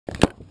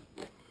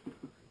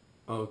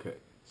Okay,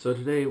 so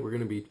today we're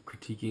going to be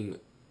critiquing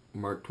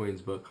Mark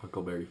Twain's book,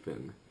 Huckleberry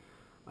Finn.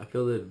 I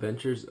feel The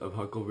Adventures of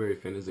Huckleberry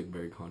Finn is a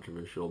very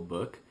controversial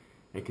book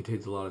and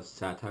contains a lot of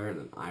satire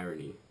and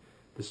irony.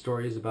 The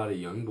story is about a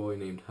young boy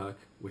named Huck,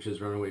 which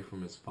has run away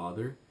from his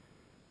father,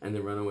 and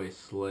the runaway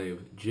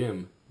slave,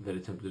 Jim, that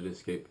attempted to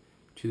escape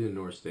to the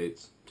North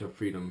States to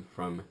freedom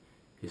from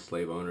his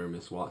slave owner,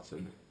 Miss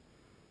Watson.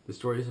 The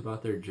story is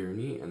about their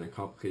journey and the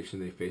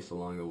complications they face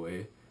along the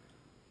way.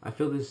 I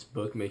feel this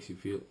book makes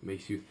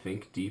you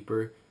think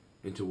deeper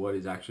into what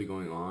is actually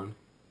going on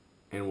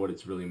and what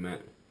it's really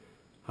meant.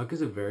 Huck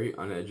is a very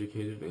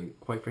uneducated and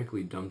quite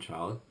frankly dumb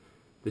child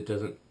that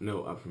doesn't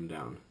know up from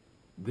down.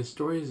 This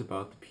story is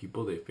about the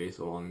people they face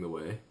along the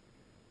way.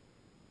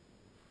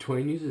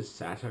 Twain uses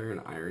satire and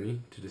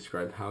irony to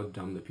describe how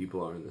dumb the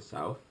people are in the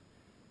South.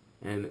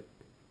 And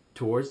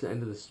towards the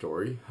end of the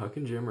story, Huck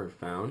and Jim are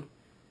found,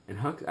 and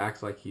Huck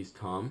acts like he's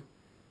Tom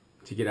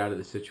to get out of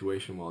the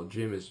situation while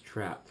Jim is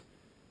trapped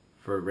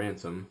for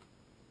ransom,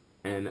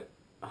 and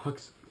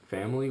Huck's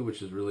family,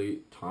 which is really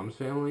Tom's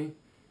family,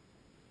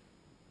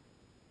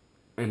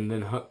 and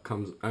then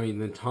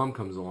Tom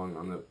comes along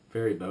on the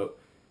ferry boat,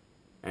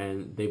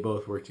 and they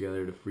both work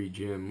together to free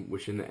Jim,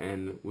 which in the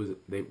end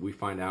we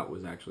find out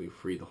was actually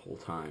free the whole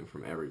time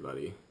from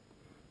everybody.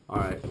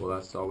 Alright, well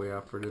that's all we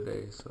have for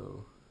today,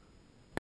 so